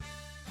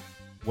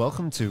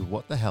Welcome to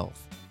What the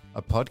Health,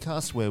 a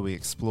podcast where we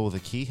explore the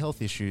key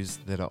health issues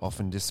that are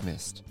often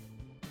dismissed.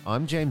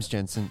 I'm James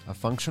Jensen, a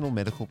functional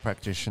medical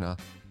practitioner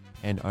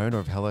and owner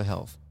of Hello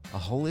Health, a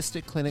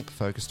holistic clinic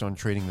focused on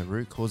treating the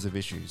root cause of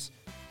issues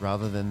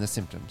rather than the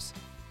symptoms,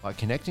 by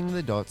connecting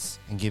the dots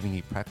and giving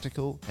you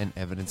practical and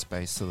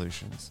evidence-based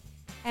solutions.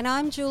 And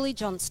I'm Julie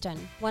Johnston,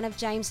 one of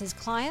James's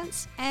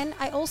clients, and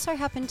I also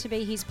happen to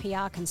be his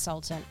PR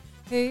consultant,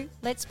 who,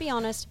 let's be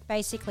honest,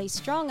 basically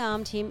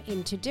strong-armed him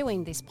into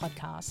doing this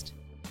podcast.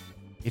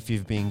 If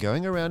you've been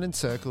going around in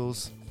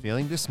circles,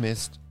 feeling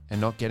dismissed,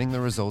 and not getting the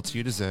results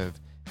you deserve,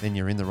 then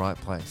you're in the right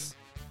place.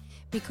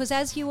 Because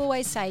as you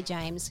always say,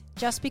 James,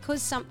 just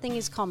because something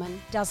is common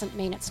doesn't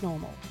mean it's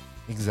normal.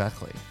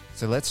 Exactly.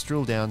 So let's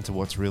drill down to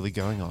what's really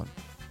going on.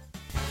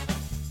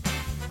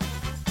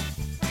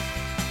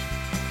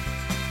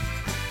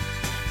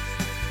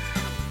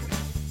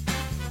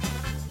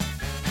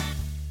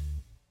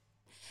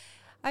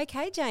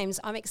 Okay, James,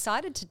 I'm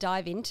excited to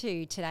dive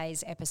into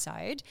today's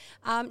episode.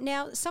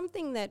 Now,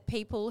 something that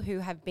people who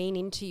have been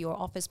into your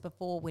office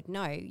before would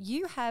know,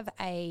 you have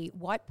a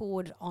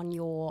whiteboard on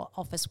your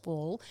office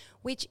wall,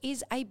 which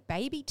is a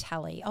baby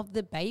tally of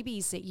the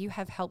babies that you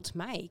have helped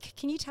make.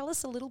 Can you tell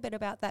us a little bit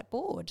about that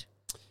board?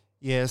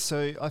 Yeah,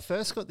 so I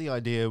first got the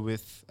idea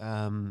with,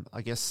 in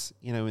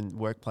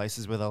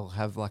workplaces where they'll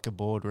have like a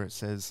board where it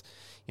says,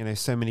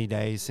 so many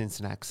days since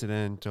an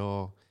accident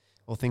or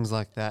things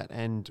like that.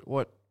 And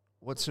what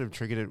sort of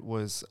triggered it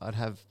was I'd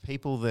have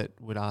people that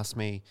would ask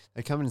me,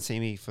 they'd come and see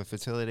me for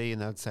fertility and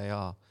they'd say,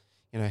 how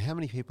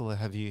many people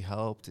have you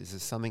helped? Is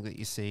this something that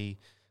you see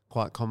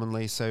quite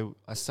commonly? So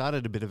I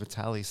started a bit of a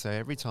tally. So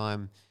every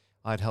time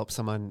I'd help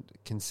someone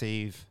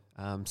conceive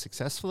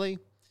successfully,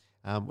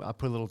 I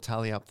put a little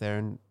tally up there,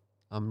 and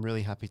I'm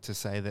really happy to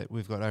say that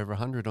we've got over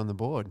 100 on the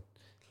board.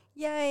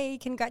 Yay,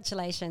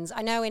 congratulations.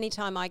 I know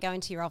anytime I go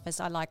into your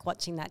office, I like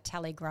watching that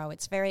tally grow.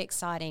 It's very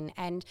exciting.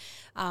 And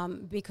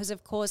because,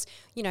 of course,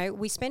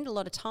 we spend a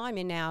lot of time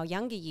in our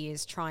younger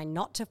years trying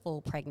not to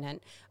fall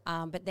pregnant.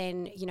 But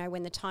then,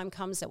 when the time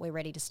comes that we're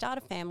ready to start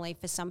a family,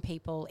 for some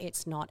people,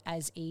 it's not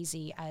as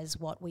easy as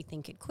what we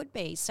think it could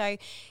be. So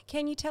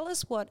can you tell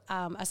us what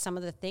are some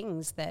of the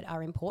things that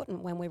are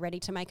important when we're ready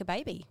to make a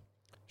baby?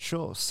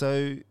 Sure.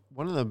 So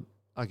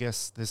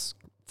there's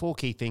 4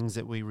 key things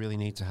that we really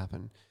need to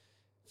happen.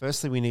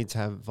 Firstly, we need to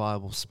have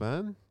viable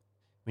sperm,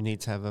 we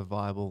need to have a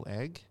viable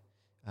egg,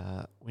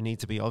 we need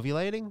to be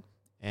ovulating,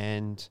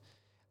 and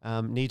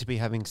need to be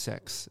having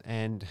sex,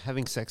 and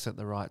having sex at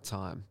the right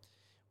time,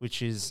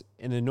 which is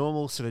in a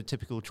normal sort of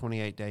typical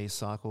 28-day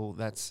cycle,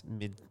 that's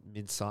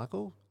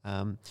mid-cycle.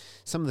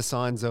 Some of the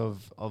signs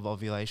of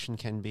ovulation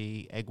can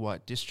be egg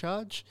white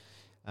discharge,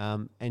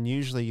 and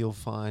usually you'll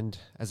find,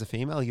 as a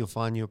female, you'll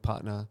find your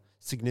partner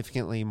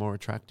significantly more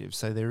attractive.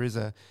 So there is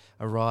a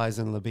rise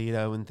in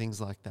libido and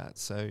things like that.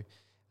 So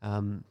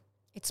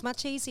it's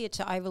much easier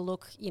to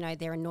overlook,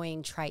 their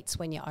annoying traits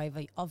when you're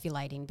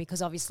ovulating,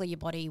 because obviously your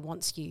body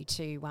wants you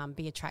to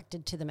be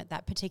attracted to them at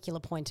that particular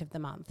point of the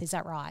month. Is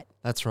that right?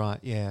 That's right,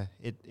 yeah.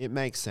 It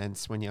makes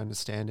sense when you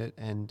understand it.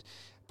 And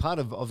part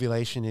of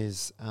ovulation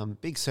is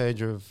big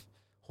surge of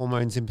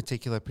hormones, in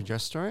particular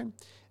progesterone.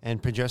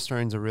 And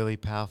progesterone's a really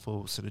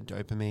powerful sort of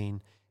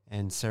dopamine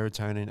and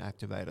serotonin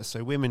activator.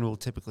 So women will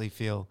typically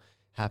feel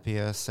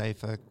happier,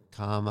 safer,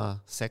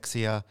 calmer,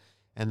 sexier,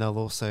 and they'll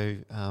also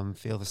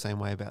feel the same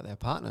way about their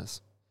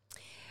partners.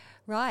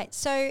 Right.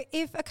 So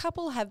if a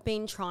couple have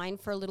been trying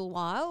for a little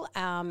while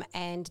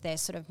and they're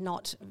sort of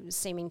not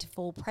seeming to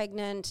fall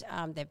pregnant,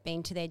 they've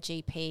been to their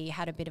GP,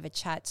 had a bit of a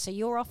chat, so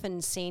you're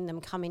often seeing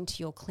them come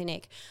into your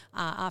clinic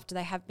after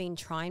they have been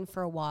trying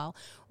for a while.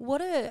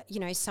 What are,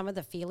 some of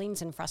the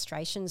feelings and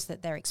frustrations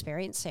that they're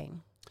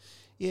experiencing?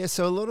 Yeah,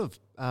 so a lot of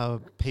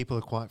people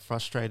are quite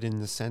frustrated in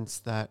the sense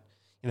that,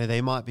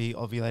 they might be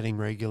ovulating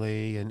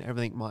regularly and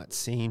everything might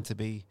seem to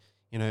be,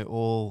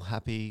 all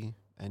happy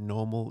and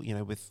normal,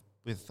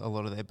 with a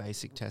lot of their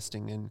basic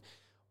testing. And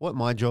what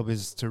my job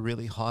is to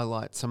really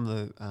highlight some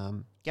of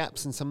the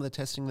gaps in some of the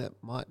testing that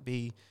might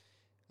be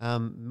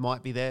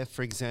there.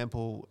 For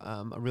example,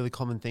 a really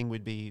common thing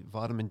would be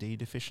vitamin D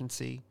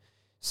deficiency.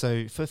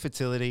 So for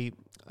fertility,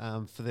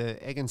 for the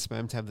egg and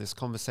sperm to have this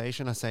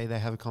conversation, I say they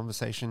have a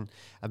conversation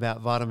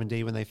about vitamin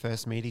D when they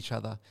first meet each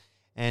other.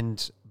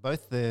 And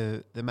both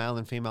the male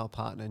and female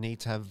partner need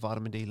to have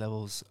vitamin D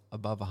levels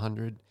above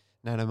 100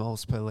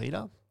 nanomoles per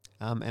litre,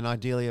 and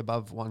ideally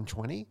above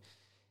 120.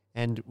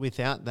 And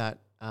without that,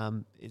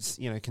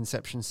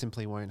 conception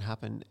simply won't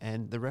happen.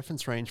 And the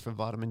reference range for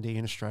vitamin D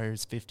in Australia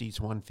is 50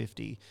 to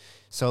 150.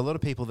 So a lot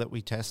of people that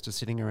we test are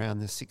sitting around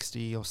the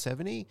 60 or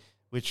 70,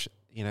 which,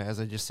 as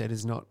I just said,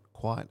 is not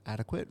quite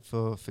adequate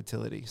for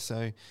fertility.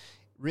 So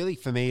really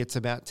for me, it's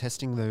about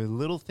testing the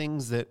little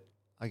things that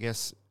I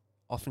guess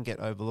often get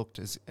overlooked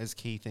as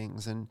key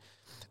things. And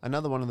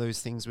another one of those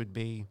things would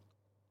be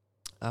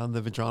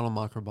the vaginal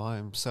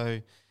microbiome. So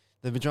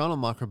the vaginal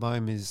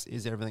microbiome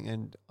is everything.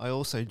 And I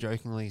also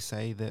jokingly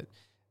say that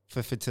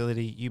for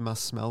fertility, you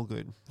must smell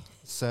good.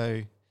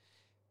 So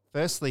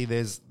Firstly,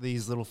 there's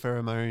these little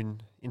pheromone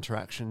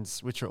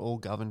interactions which are all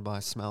governed by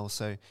smell.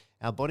 So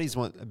our bodies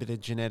want a bit of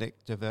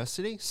genetic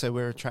diversity. So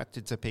we're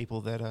attracted to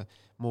people that are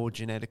more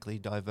genetically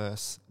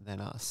diverse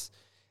than us.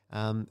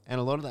 And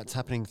a lot of that's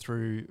happening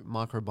through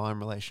microbiome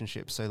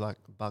relationships, so like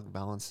bug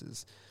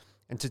balances.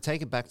 And to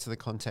take it back to the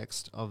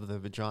context of the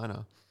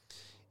vagina,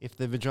 if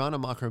the vagina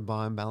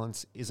microbiome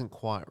balance isn't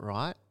quite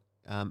right,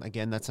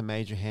 again, that's a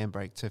major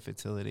handbrake to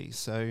fertility.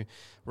 So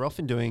we're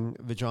often doing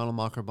vaginal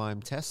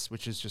microbiome tests,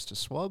 which is just a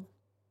swab.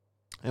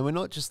 And we're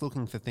not just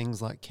looking for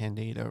things like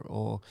candida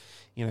or,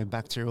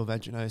 bacterial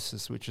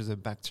vaginosis, which is a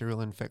bacterial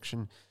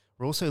infection.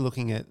 We're also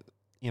looking at,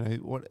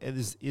 what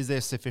is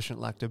there sufficient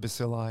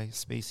lactobacilli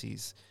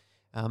species?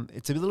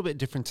 It's a little bit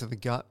different to the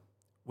gut,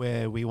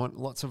 where we want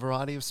lots of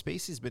variety of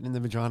species, but in the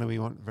vagina we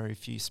want very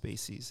few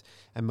species.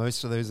 And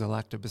most of those are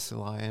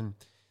lactobacilli. And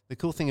the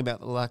cool thing about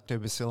the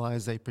lactobacilli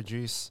is they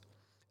produce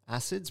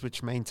acids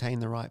which maintain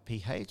the right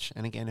pH.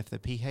 And again, if the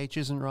pH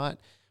isn't right,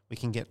 we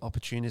can get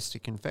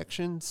opportunistic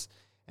infections,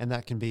 and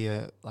that can be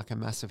a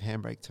massive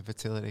handbrake to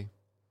fertility.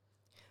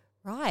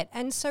 Right.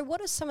 And so what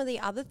are some of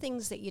the other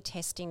things that you're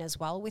testing as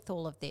well with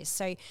all of this?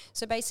 So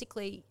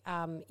basically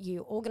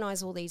you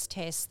organise all these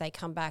tests, they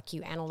come back,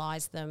 you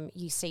analyse them,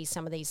 you see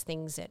some of these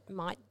things that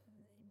might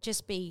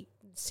just be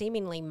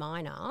seemingly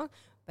minor,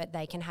 but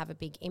they can have a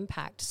big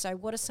impact. So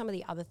what are some of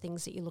the other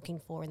things that you're looking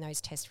for in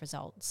those test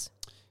results?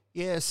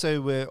 Yeah,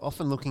 so we're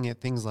often looking at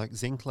things like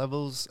zinc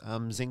levels.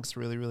 Zinc's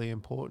really, really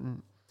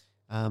important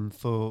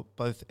for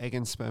both egg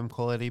and sperm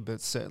quality,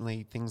 but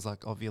certainly things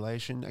like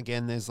ovulation.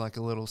 Again, there's like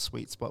a little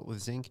sweet spot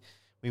with zinc.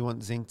 We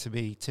want zinc to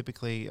be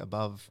typically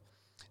above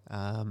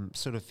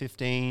sort of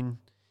 15.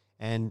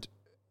 And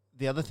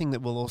the other thing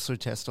that we'll also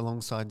test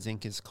alongside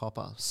zinc is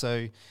copper.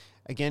 So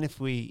again, if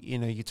we,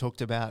 you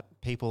talked about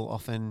people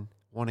often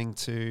wanting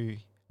to,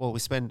 we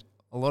spend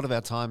a lot of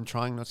our time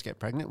trying not to get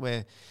pregnant.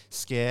 We're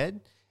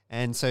scared.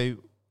 And so,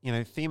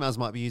 females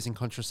might be using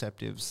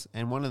contraceptives,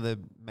 and one of the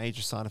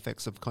major side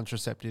effects of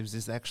contraceptives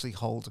is they actually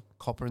hold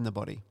copper in the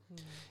body.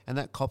 And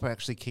that copper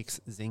actually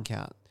kicks zinc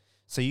out.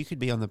 So you could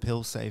be on the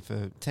pill, say,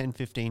 for 10,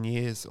 15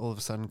 years, all of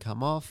a sudden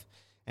come off,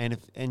 and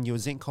your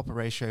zinc-copper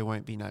ratio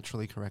won't be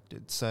naturally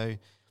corrected. So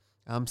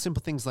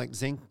simple things like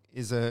zinc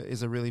is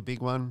a really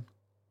big one.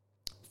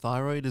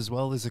 Thyroid as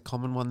well is a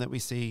common one that we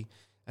see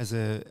as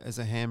a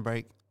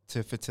handbrake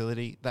to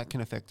fertility. That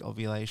can affect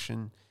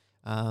ovulation.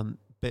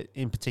 But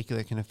in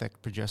particular can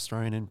affect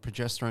progesterone, and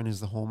progesterone is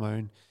the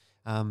hormone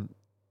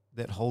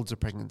that holds a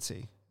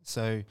pregnancy.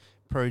 So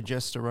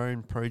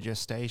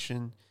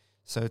progestation.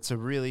 So it's a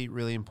really,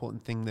 really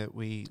important thing that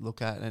we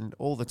look at, and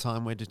all the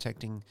time we're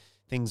detecting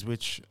things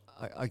which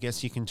I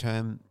guess you can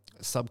term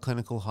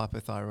subclinical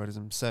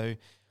hypothyroidism. So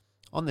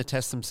on the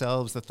tests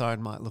themselves, the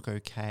thyroid might look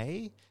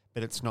okay,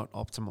 but it's not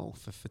optimal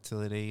for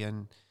fertility.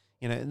 And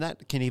and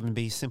that can even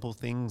be simple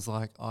things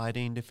like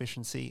iodine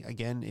deficiency.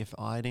 Again, if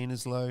iodine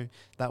is low,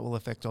 that will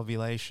affect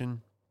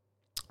ovulation.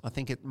 I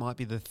think it might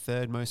be the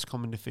third most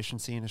common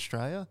deficiency in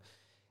Australia.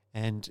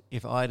 And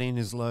if iodine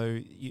is low,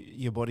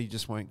 your body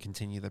just won't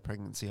continue the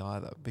pregnancy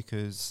either,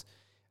 because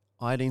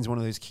iodine is one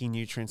of those key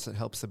nutrients that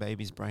helps the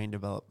baby's brain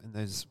develop in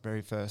those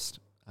very first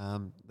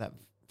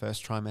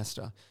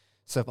trimester.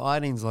 So if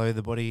iodine's low,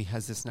 the body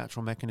has this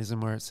natural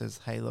mechanism where it says,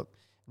 hey, look,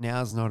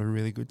 now's not a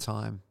really good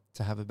time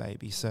to have a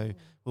baby. So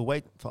we'll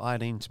wait for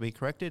iodine to be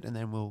corrected, and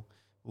then we'll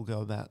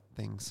go about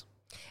things.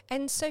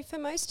 And so for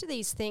most of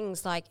these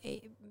things,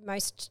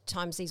 most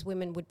times these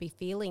women would be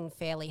feeling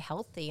fairly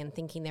healthy and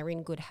thinking they're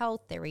in good health,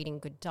 they're eating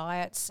good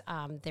diets,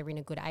 they're in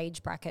a good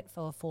age bracket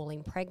for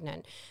falling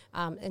pregnant.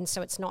 And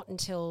so it's not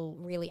until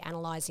really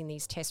analysing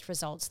these test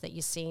results that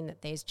you're seeing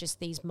that there's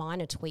just these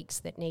minor tweaks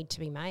that need to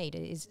be made.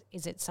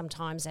 Is it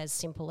sometimes as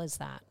simple as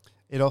that?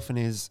 It often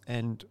is,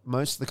 and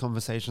most of the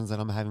conversations that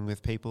I'm having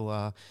with people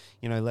are,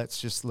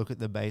 let's just look at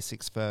the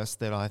basics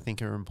first that I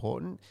think are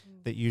important,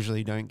 that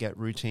usually don't get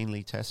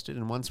routinely tested.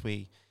 And once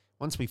we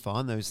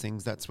find those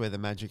things, that's where the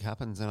magic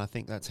happens. And I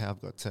think that's how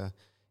I've got to,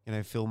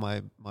 fill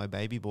my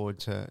baby board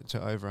to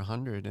over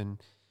 100. And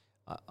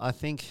I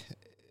think,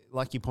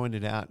 like you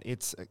pointed out,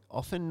 it's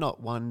often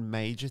not one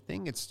major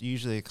thing. It's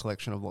usually a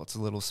collection of lots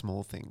of little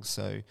small things.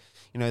 So,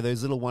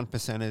 those little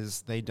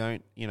 1%ers, they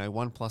don't,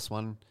 1 plus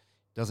 1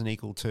 doesn't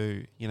equal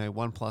 2.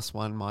 1 plus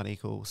 1 might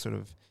equal sort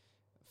of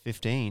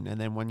 15.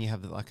 And then when you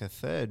have like a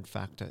third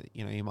factor,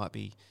 you might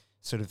be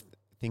sort of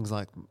things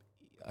like,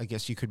 I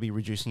guess you could be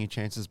reducing your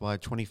chances by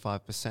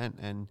 25%.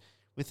 And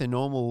with a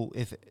normal,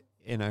 if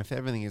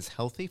everything is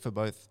healthy for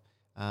both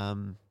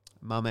mum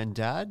and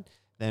dad,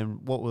 then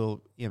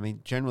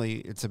generally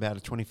it's about a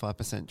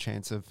 25%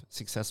 chance of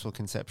successful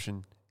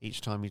conception each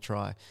time you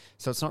try.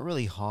 So it's not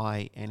really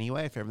high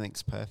anyway if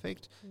everything's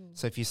perfect.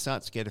 So if you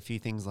start to get a few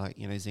things like,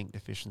 zinc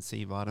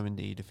deficiency, vitamin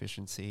D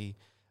deficiency,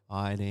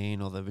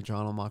 iodine, or the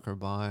vaginal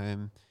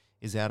microbiome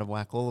is out of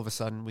whack, all of a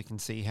sudden we can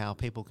see how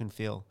people can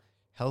feel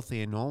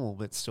healthy and normal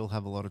but still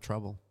have a lot of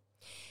trouble.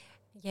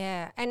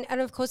 Yeah, and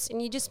of course,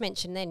 and you just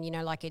mentioned then,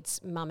 like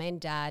it's mum and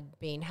dad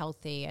being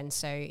healthy, and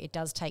so it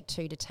does take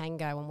two to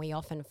tango, and we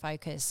often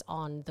focus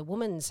on the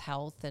woman's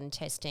health and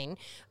testing,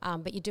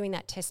 but you're doing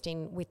that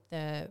testing with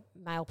the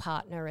male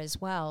partner as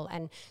well.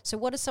 And so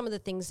what are some of the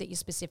things that you're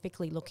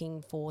specifically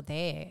looking for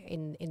there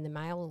in the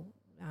male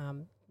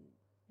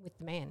with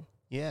the man?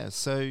 Yeah,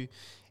 so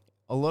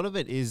a lot of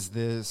it is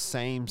the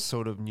same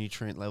sort of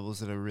nutrient levels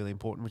that are really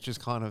important, which is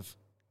kind of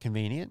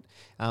convenient.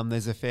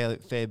 There's a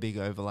fair big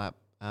overlap.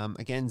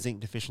 Again, zinc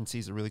deficiency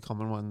is a really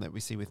common one that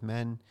we see with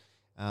men.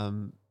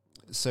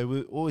 So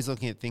we're always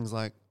looking at things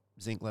like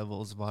zinc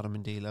levels,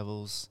 vitamin D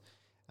levels.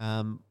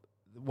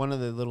 One of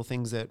the little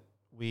things that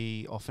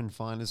we often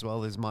find as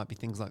well might be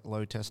things like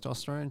low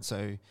testosterone.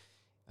 So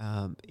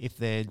if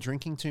they're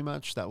drinking too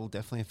much, that will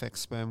definitely affect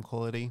sperm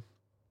quality.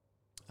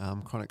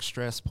 Chronic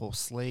stress, poor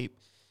sleep.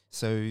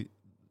 So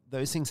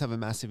those things have a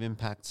massive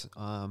impact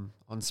on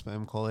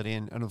sperm quality.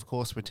 And of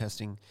course, we're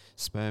testing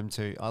sperm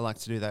too. I like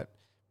to do that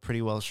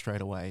pretty well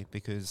straight away,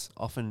 because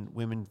often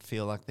women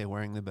feel like they're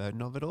wearing the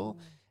burden of it all.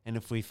 And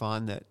if we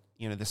find that,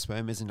 the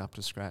sperm isn't up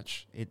to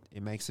scratch,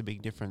 it makes a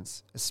big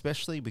difference,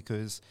 especially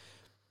because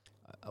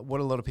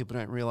what a lot of people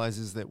don't realize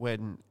is that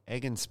when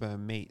egg and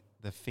sperm meet,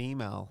 the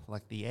female,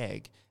 like the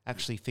egg,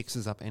 actually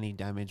fixes up any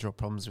damage or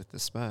problems with the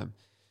sperm.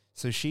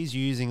 So she's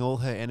using all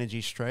her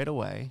energy straight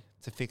away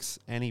to fix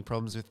any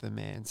problems with the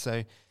man.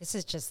 So this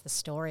is just the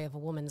story of a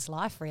woman's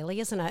life, really,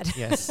 isn't it?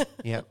 Yes.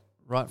 Yep.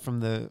 Right from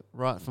the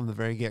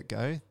very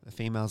get-go, the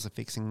females are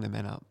fixing the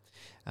men up.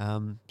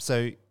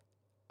 So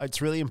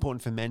it's really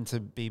important for men to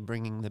be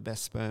bringing the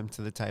best sperm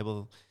to the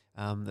table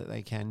that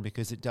they can,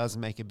 because it does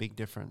make a big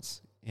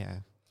difference. Yeah.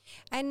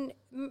 And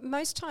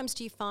most times,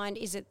 do you find,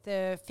 is it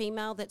the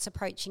female that's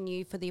approaching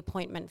you for the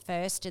appointment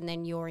first, and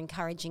then you're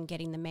encouraging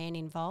getting the man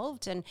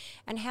involved? And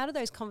how do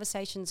those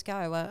conversations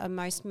go? Are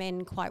most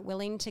men quite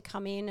willing to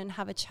come in and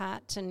have a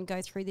chat and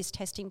go through this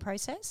testing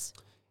process?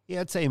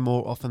 Yeah, I'd say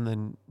more often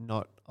than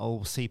not,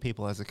 I'll see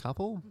people as a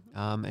couple.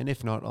 And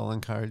if not, I'll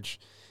encourage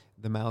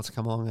the male to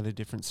come along at a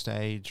different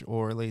stage,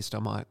 or at least I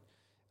might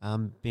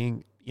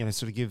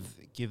sort of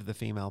give the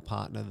female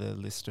partner the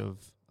list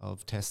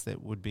of tests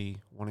that would be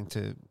wanting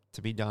to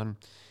be done.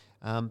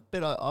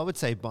 But I would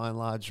say by and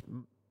large,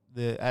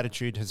 the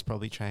attitude has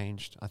probably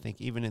changed. I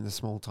think even in the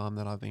small time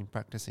that I've been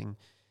practicing,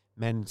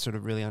 men sort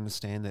of really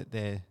understand that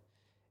they're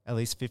at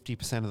least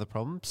 50% of the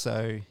problem.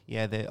 So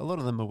yeah, a lot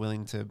of them are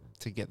willing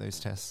to get those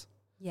tests.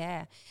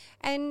 Yeah.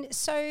 And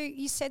so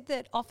you said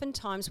that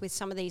oftentimes with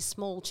some of these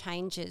small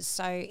changes,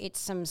 so it's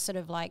some sort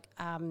of like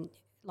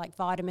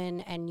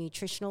vitamin and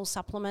nutritional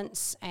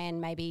supplements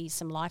and maybe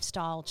some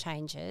lifestyle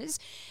changes.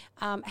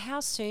 How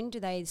soon do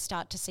they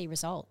start to see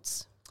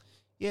results?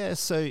 Yeah,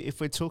 so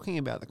if we're talking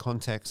about the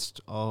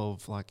context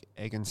of like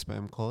egg and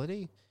sperm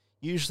quality,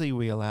 usually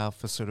we allow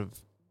for sort of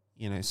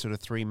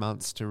 3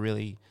 months to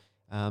really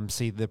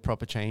see the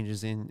proper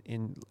changes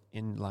in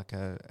like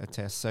a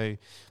test. So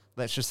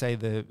let's just say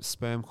the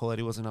sperm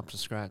quality wasn't up to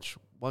scratch.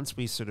 Once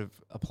we sort of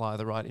apply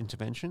the right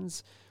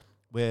interventions,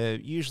 we're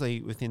usually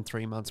within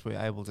 3 months we're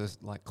able to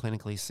like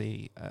clinically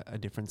see a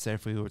difference there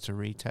if we were to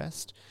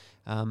retest.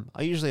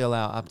 I usually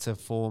allow up to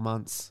 4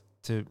 months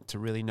to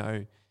really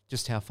know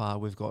just how far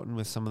we've gotten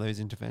with some of those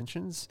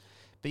interventions.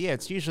 But yeah,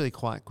 it's usually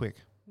quite quick.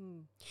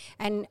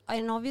 And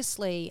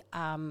obviously,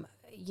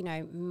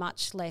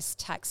 much less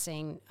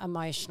taxing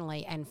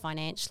emotionally and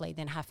financially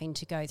than having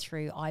to go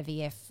through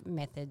IVF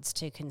methods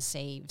to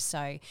conceive.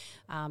 So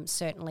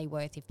certainly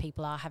worth, if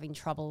people are having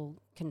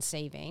trouble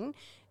conceiving,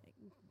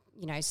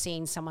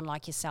 seeing someone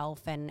like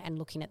yourself and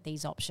looking at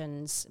these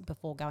options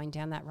before going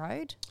down that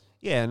road.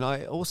 Yeah, and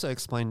I also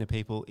explain to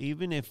people,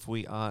 even if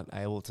we aren't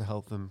able to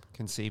help them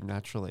conceive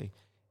naturally,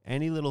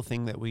 any little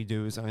thing that we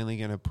do is only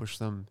going to push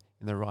them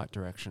in the right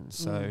direction.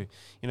 So,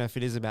 if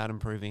it is about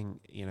improving,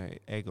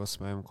 egg or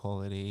sperm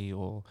quality,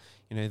 or,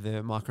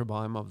 the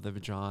microbiome of the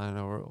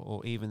vagina,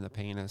 or even the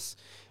penis,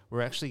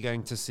 we're actually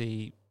going to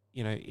see,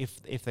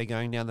 if they're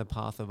going down the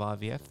path of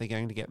IVF, they're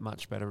going to get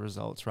much better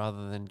results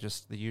rather than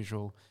just the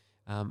usual.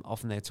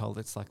 Often they're told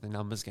it's like the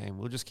numbers game.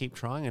 We'll just keep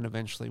trying and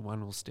eventually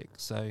one will stick.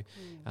 So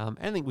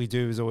anything we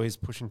do is always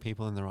pushing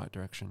people in the right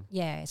direction.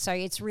 Yeah, so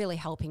it's really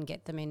helping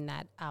get them in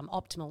that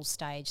optimal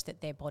stage that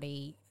their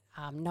body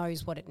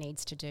knows what it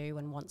needs to do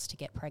and wants to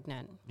get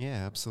pregnant.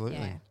 Yeah, absolutely.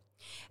 Yeah.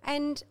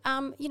 And,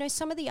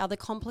 some of the other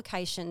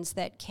complications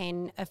that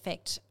can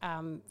affect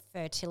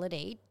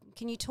fertility,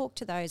 can you talk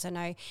to those? I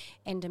know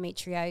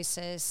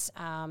endometriosis,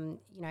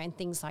 and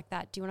things like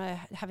that. Do you want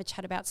to have a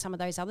chat about some of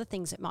those other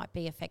things that might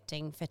be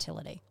affecting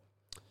fertility?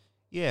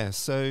 Yeah,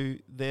 so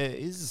there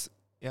is,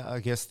 I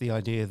guess, the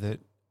idea that,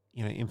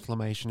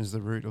 inflammation is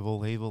the root of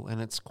all evil,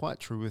 and it's quite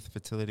true with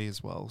fertility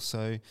as well.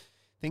 So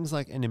things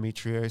like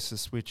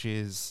endometriosis, which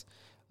is,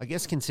 I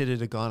guess,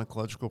 considered a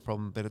gynecological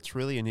problem, but it's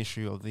really an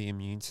issue of the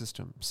immune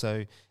system.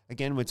 So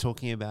again, we're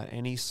talking about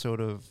any sort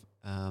of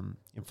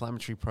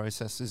inflammatory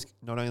process is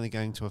not only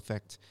going to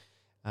affect,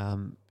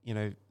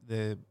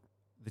 the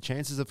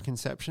chances of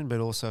conception, but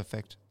also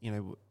affect,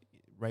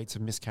 rates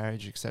of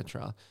miscarriage,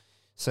 etc.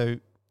 So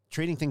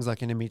treating things like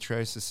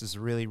endometriosis is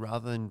really,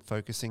 rather than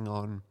focusing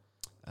on,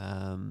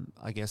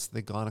 I guess,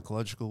 the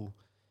gynecological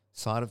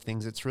side of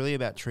things, it's really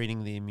about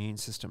treating the immune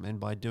system. And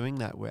by doing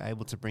that, we're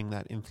able to bring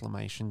that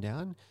inflammation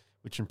down,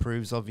 which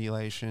improves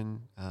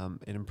ovulation.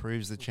 It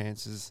improves the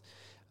chances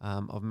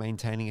of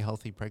maintaining a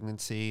healthy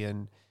pregnancy.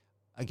 And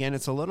again,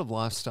 it's a lot of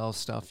lifestyle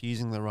stuff,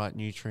 using the right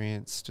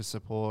nutrients to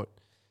support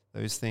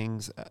those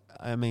things.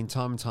 I mean,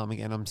 time and time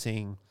again, I'm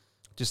seeing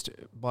just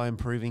by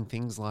improving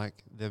things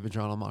like the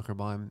vaginal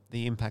microbiome,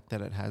 the impact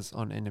that it has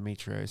on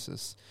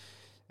endometriosis.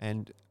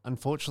 And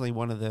unfortunately, a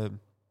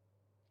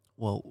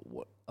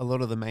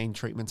lot of the main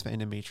treatments for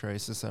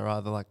endometriosis are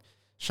either like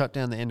shut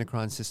down the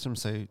endocrine system,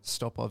 so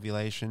stop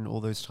ovulation, all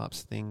those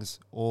types of things,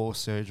 or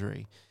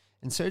surgery.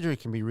 And surgery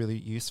can be really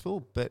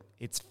useful, but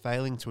it's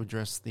failing to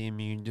address the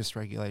immune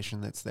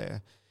dysregulation that's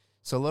there.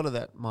 So a lot of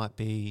that might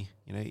be,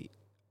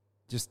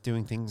 just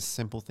doing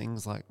simple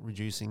things like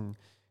reducing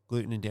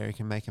gluten and dairy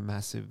can make a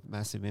massive,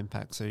 massive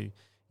impact. So,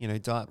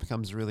 diet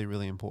becomes really,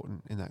 really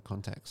important in that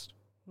context.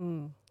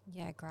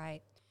 Yeah,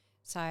 great.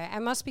 So it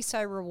must be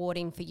so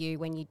rewarding for you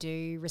when you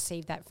do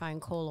receive that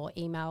phone call or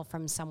email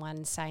from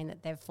someone saying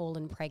that they've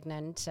fallen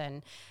pregnant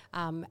and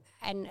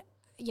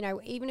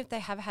even if they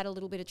have had a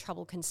little bit of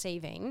trouble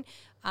conceiving,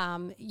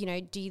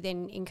 do you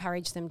then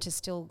encourage them to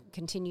still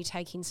continue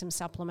taking some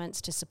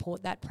supplements to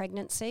support that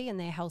pregnancy and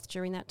their health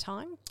during that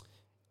time?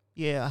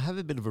 Yeah, I have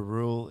a bit of a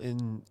rule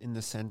in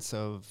the sense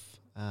of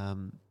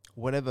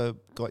whatever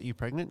got you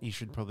pregnant, you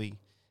should probably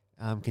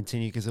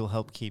continue because it'll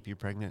help keep you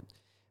pregnant.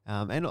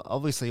 And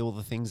obviously all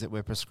the things that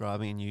we're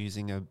prescribing and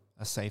using are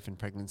safe in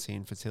pregnancy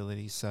and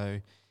fertility. So,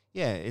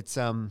 yeah, it's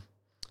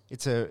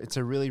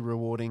a really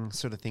rewarding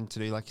sort of thing to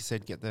do. Like you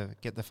said, get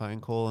the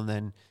phone call, and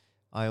then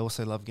I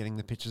also love getting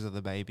the pictures of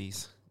the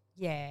babies.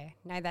 Yeah,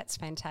 no, that's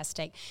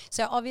fantastic.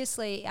 So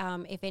obviously,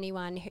 if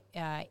anyone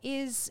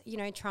is,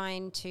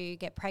 trying to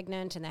get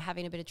pregnant and they're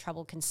having a bit of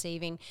trouble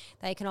conceiving,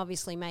 they can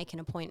obviously make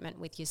an appointment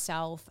with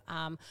yourself.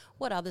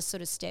 What other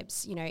sort of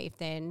steps, if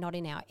they're not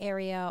in our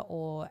area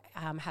or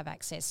have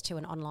access to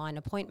an online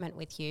appointment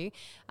with you,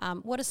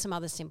 what are some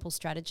other simple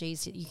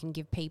strategies that you can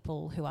give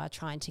people who are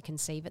trying to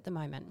conceive at the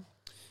moment?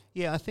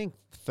 Yeah, I think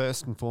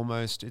first and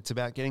foremost, it's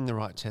about getting the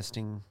right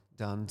testing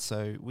done.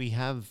 So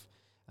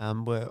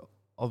we're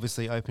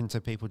obviously open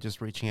to people just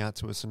reaching out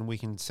to us, and we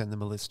can send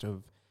them a list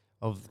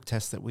of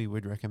tests that we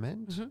would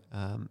recommend.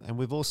 Mm-hmm. And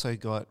we've also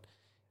got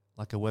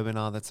like a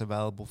webinar that's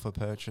available for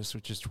purchase,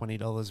 which is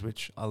 $20,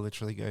 which I'll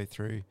literally go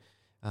through.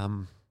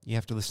 You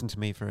have to listen to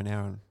me for an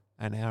hour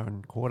and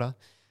a quarter.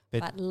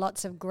 But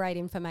lots of great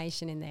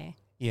information in there.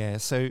 Yeah,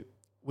 so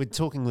we're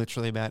talking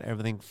literally about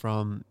everything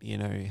from,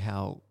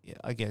 how,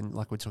 again,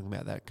 like we're talking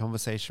about that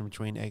conversation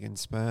between egg and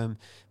sperm,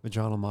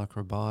 vaginal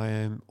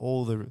microbiome,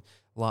 all the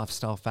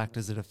lifestyle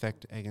factors that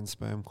affect egg and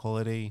sperm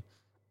quality.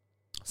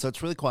 So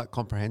it's really quite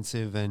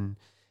comprehensive, and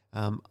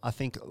I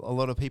think a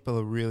lot of people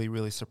are really,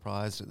 really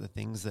surprised at the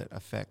things that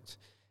affect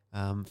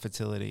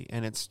fertility,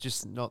 and it's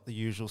just not the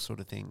usual sort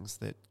of things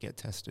that get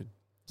tested.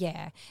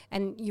 Yeah,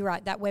 and you're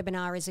right, that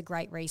webinar is a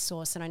great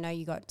resource, and I know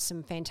you got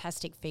some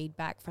fantastic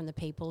feedback from the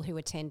people who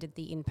attended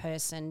the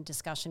in-person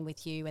discussion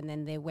with you and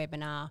then their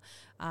webinar,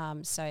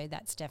 so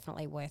that's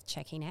definitely worth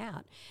checking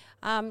out.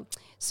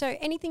 So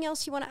anything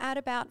else you want to add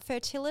about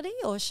fertility,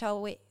 or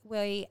shall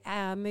we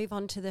move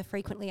on to the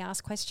frequently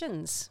asked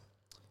questions?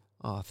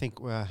 I think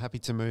we're happy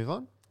to move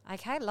on.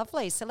 Okay,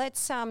 lovely. So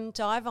let's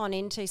dive on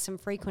into some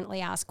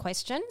frequently asked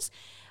questions.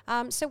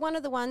 So one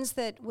of the ones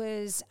that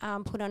was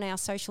put on our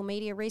social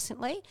media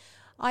recently,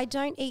 I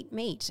don't eat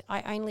meat.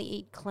 I only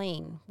eat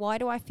clean. Why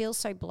do I feel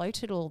so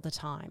bloated all the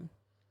time?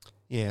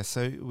 Yeah,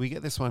 so we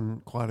get this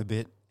one quite a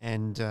bit.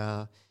 And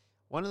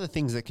one of the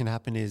things that can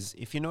happen is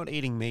if you're not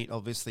eating meat,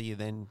 obviously you're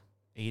then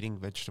eating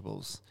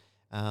vegetables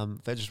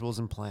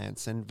and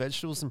plants. And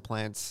vegetables and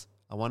plants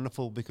are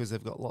wonderful because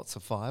they've got lots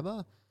of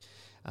fiber.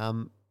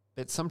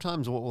 But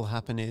sometimes what will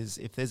happen is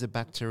if there's a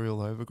bacterial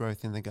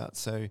overgrowth in the gut,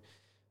 so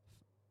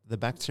the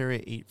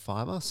bacteria eat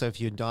fiber. So if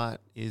your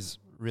diet is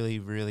really,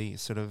 really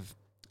sort of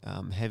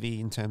heavy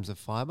in terms of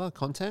fiber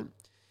content,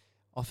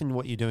 often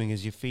what you're doing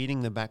is you're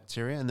feeding the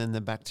bacteria, and then the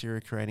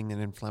bacteria creating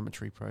an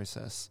inflammatory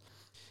process.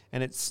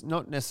 And it's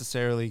not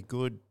necessarily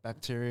good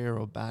bacteria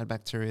or bad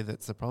bacteria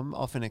that's the problem.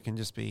 Often it can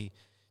just be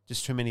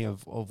just too many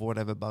of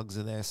whatever bugs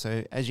are there.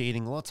 So as you're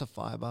eating lots of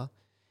fiber,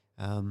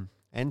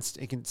 and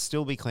it can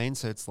still be clean,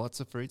 so it's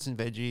lots of fruits and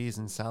veggies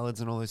and salads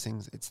and all those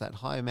things. It's that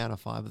high amount of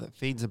fiber that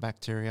feeds the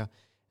bacteria,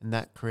 and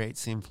that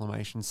creates the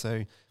inflammation.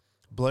 So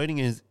bloating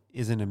is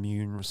an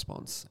immune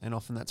response, and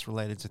often that's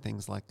related to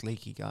things like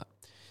leaky gut,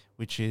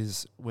 which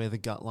is where the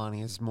gut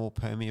lining is more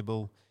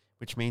permeable,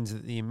 which means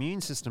that the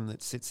immune system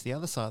that sits the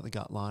other side of the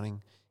gut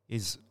lining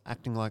is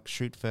acting like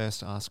shoot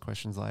first, ask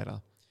questions later.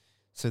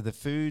 So the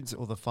foods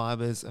or the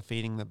fibers are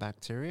feeding the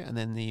bacteria, and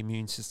then the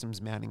immune system's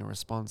mounting a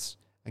response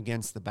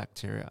against the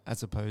bacteria,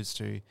 as opposed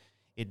to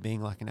it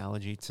being like an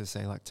allergy to,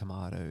 say, like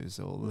tomatoes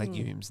or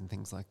legumes and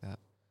things like that.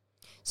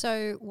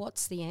 So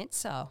what's the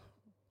answer?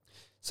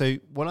 So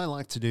what I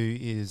like to do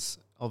is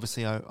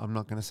obviously I'm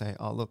not going to say,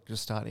 oh, look,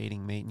 just start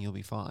eating meat and you'll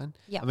be fine.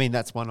 Yep. I mean,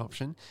 that's one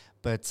option.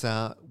 But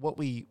what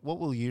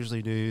we'll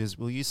usually do is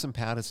we'll use some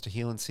powders to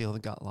heal and seal the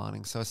gut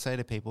lining. So I say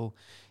to people,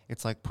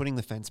 it's like putting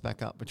the fence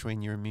back up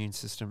between your immune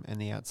system and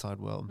the outside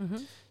world. Mm-hmm.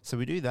 So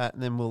we do that,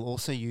 and then we'll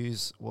also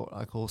use what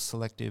I call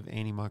selective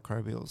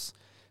antimicrobials.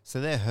 So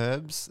they're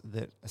herbs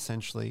that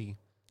essentially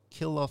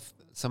kill off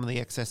some of the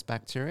excess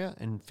bacteria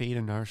and feed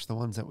and nourish the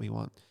ones that we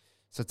want.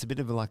 So it's a bit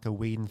of like a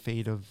weed and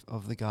feed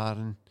of the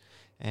garden.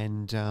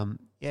 And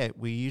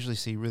we usually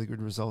see really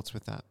good results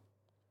with that.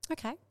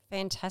 Okay,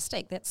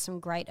 fantastic. That's some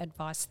great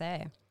advice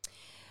there.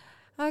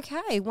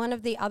 Okay, one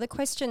of the other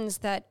questions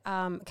that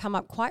come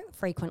up quite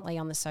frequently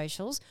on the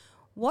socials,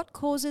 what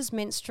causes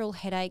menstrual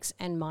headaches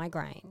and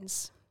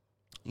migraines?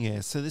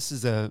 Yeah, so this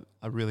is a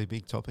really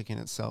big topic in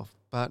itself.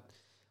 But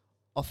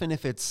often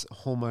if it's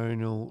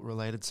hormonal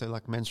related, so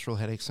like menstrual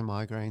headaches and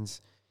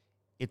migraines,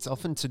 it's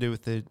often to do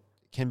with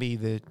can be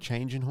the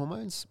change in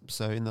hormones.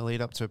 So in the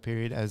lead up to a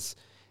period as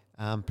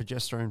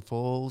progesterone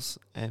falls,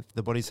 if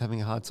the body's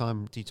having a hard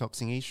time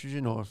detoxing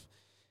estrogen, or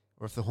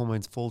if the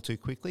hormones fall too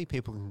quickly,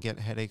 people can get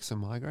headaches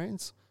and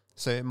migraines.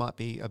 So it might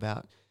be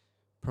about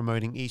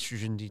promoting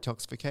estrogen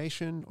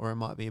detoxification, or it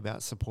might be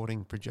about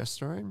supporting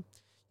progesterone.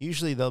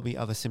 Usually there'll be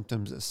other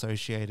symptoms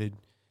associated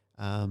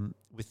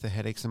with the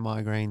headaches and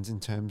migraines in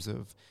terms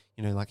of,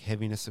 like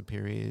heaviness of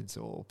periods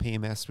or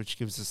PMS, which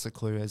gives us a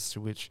clue as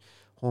to which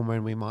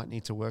hormone we might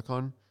need to work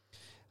on.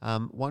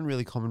 One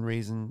really common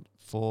reason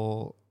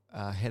for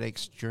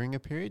headaches during a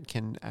period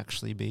can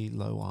actually be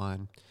low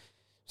iron.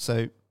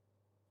 So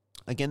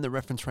again, the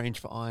reference range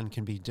for iron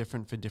can be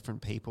different for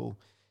different people.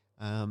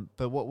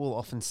 But what we'll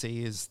often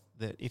see is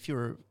that if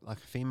you're like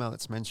a female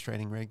that's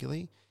menstruating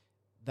regularly,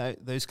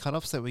 those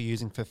cutoffs that we're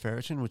using for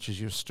ferritin, which is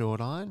your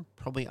stored iron,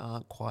 probably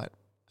aren't quite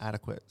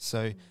adequate.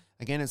 So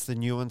again, it's the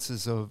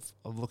nuances of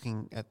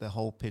looking at the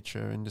whole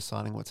picture and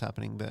deciding what's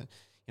happening. But,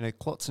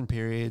 clots in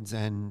periods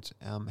and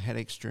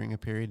headaches during a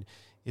period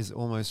is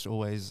almost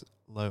always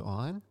low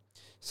iron.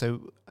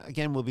 So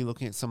again, we'll be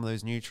looking at some of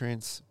those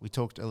nutrients. We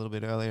talked a little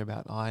bit earlier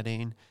about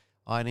iodine.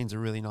 Iodine's a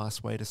really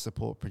nice way to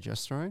support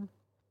progesterone.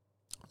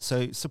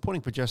 So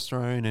supporting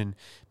progesterone and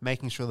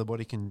making sure the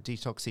body can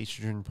detox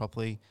estrogen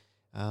properly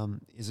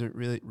is a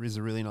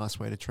really nice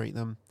way to treat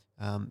them.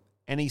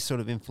 Any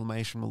sort of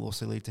inflammation will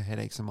also lead to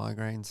headaches and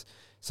migraines.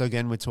 So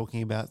again, we're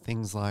talking about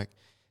things like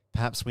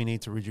perhaps we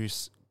need to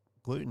reduce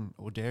gluten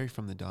or dairy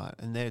from the diet,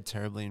 and they're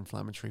terribly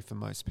inflammatory for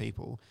most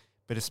people,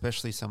 but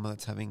especially someone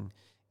that's having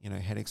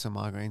headaches or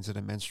migraines that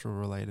are menstrual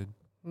related.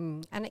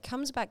 And it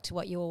comes back to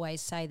what you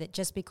always say, that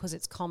just because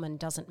it's common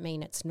doesn't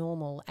mean it's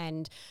normal.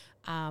 And,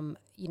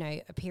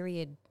 a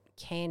period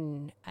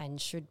can and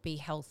should be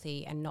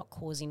healthy and not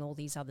causing all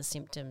these other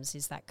symptoms.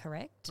 Is that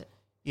correct?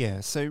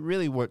 Yeah. So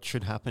really what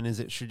should happen is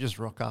it should just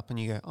rock up and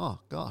you go, oh,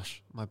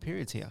 gosh, my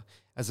period's here,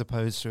 as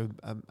opposed to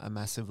a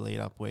massive lead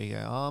up where you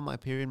go, oh, my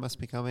period must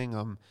be coming.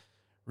 I'm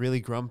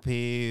really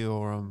grumpy,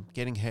 or I'm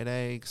getting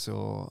headaches,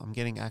 or I'm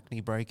getting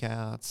acne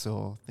breakouts,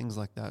 or things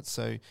like that.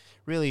 So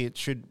really you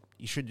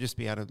should just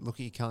be able to look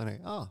at your calendar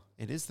and go, oh,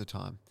 it is the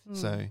time.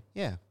 So,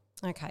 yeah.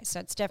 Okay, so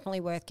it's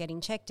definitely worth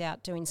getting checked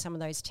out, doing some of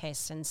those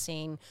tests and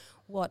seeing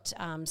what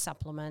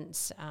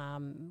supplements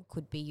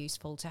could be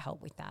useful to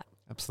help with that.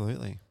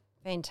 Absolutely.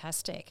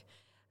 Fantastic.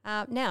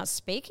 Now,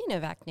 speaking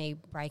of acne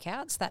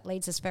breakouts, that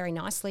leads us very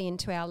nicely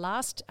into our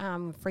last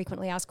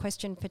frequently asked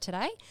question for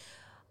today.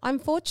 I'm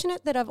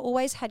fortunate that I've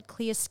always had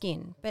clear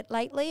skin, but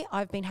lately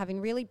I've been having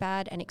really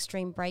bad and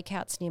extreme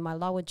breakouts near my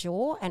lower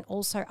jaw and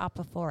also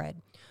upper forehead.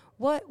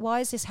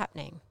 Why is this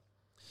happening?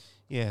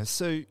 Yeah,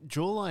 so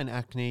jawline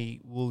acne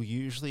will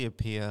usually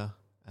appear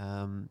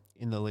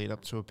in the lead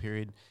up to a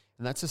period,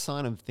 and that's a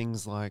sign of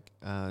things like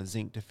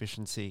zinc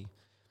deficiency.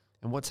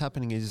 And what's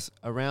happening is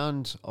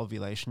around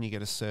ovulation, you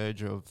get a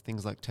surge of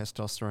things like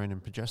testosterone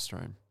and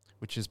progesterone,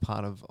 which is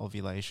part of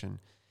ovulation.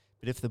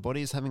 But if the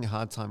body is having a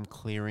hard time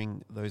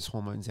clearing those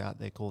hormones out,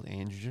 they're called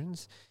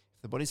androgens.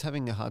 If the body's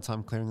having a hard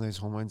time clearing those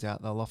hormones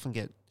out, they'll often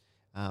get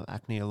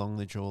acne along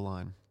the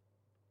jawline.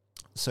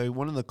 So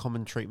one of the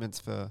common treatments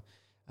for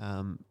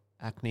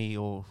acne,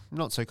 or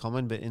not so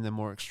common, but in the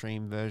more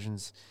extreme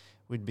versions,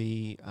 would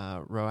be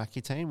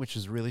Roaccutane, which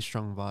is really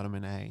strong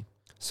vitamin A.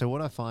 So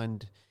what I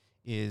find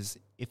is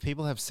if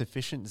people have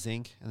sufficient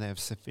zinc and they have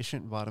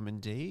sufficient vitamin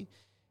D,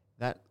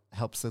 that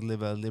helps the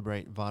liver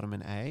liberate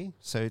vitamin A.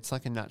 So it's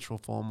like a natural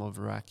form of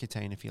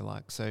Roaccutane, if you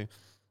like. So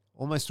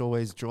almost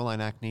always jawline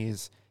acne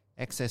is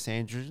excess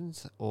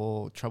androgens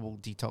or trouble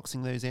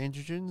detoxing those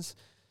androgens.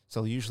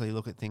 So I'll usually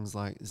look at things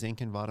like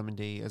zinc and vitamin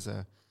D as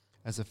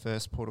a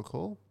first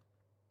protocol.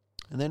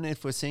 And then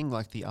if we're seeing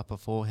like the upper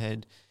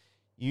forehead,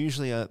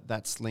 usually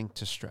that's linked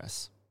to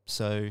stress.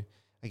 So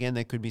again,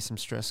 there could be some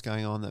stress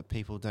going on that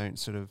people don't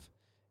sort of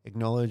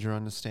acknowledge or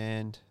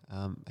understand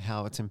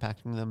how it's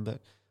impacting them.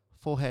 But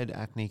forehead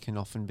acne can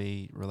often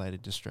be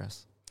related to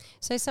stress.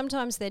 So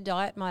sometimes their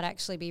diet might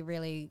actually be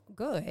really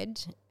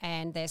good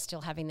and they're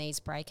still having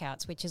these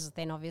breakouts, which is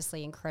then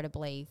obviously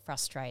incredibly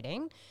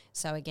frustrating.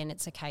 So again,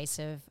 it's a case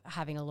of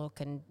having a look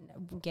and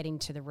getting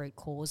to the root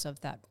cause of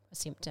that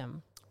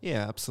symptom.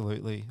 Yeah,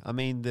 absolutely. I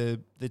mean,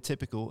 the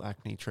typical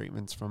acne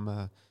treatments from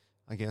a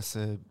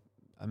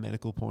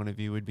medical point of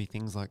view would be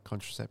things like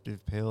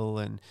contraceptive pill,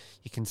 and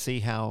you can see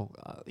how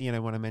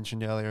when I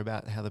mentioned earlier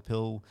about how the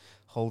pill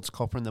holds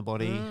copper in the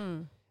body,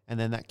 and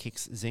then that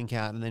kicks zinc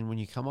out, and then when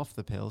you come off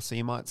the pill, so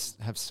you might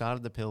have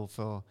started the pill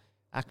for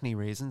acne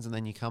reasons, and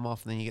then you come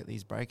off, and then you get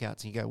these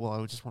breakouts, and you go, well,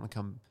 I just want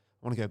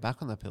to go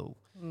back on the pill,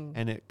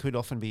 and it could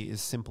often be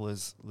as simple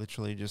as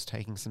literally just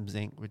taking some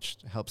zinc, which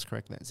helps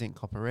correct that zinc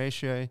copper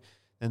ratio.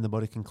 Then the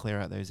body can clear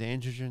out those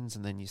androgens,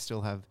 and then you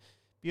still have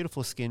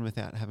beautiful skin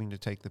without having to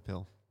take the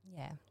pill.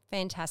 Yeah,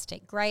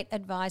 fantastic. Great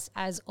advice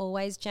as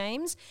always,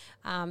 James.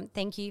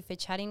 Thank you for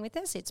chatting with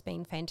us. It's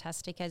been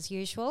fantastic as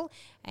usual.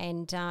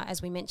 And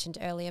as we mentioned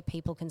earlier,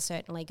 people can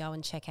certainly go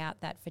and check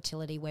out that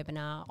fertility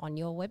webinar on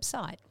your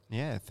website.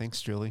 Yeah,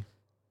 thanks, Julie.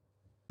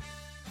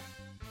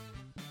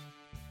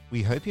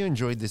 We hope you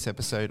enjoyed this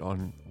episode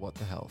on What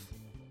the Health.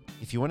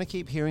 If you want to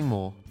keep hearing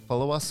more,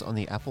 follow us on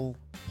the Apple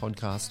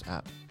Podcast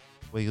app,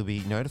 where you'll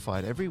be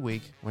notified every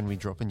week when we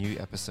drop a new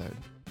episode.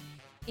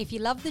 If you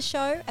love the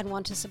show and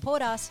want to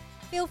support us,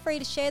 feel free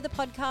to share the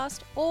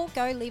podcast or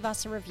go leave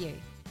us a review.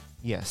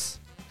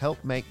 Yes,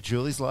 help make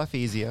Julie's life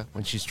easier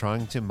when she's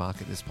trying to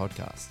market this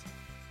podcast.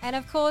 And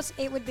of course,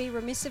 it would be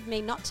remiss of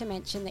me not to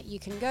mention that you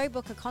can go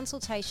book a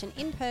consultation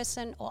in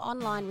person or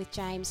online with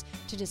James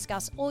to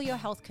discuss all your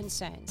health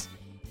concerns.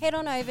 Head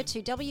on over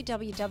to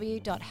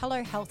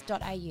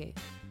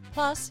www.hellohealth.au.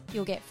 Plus,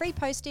 you'll get free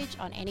postage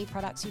on any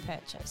products you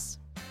purchase.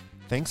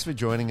 Thanks for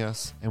joining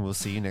us, and we'll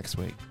see you next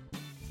week.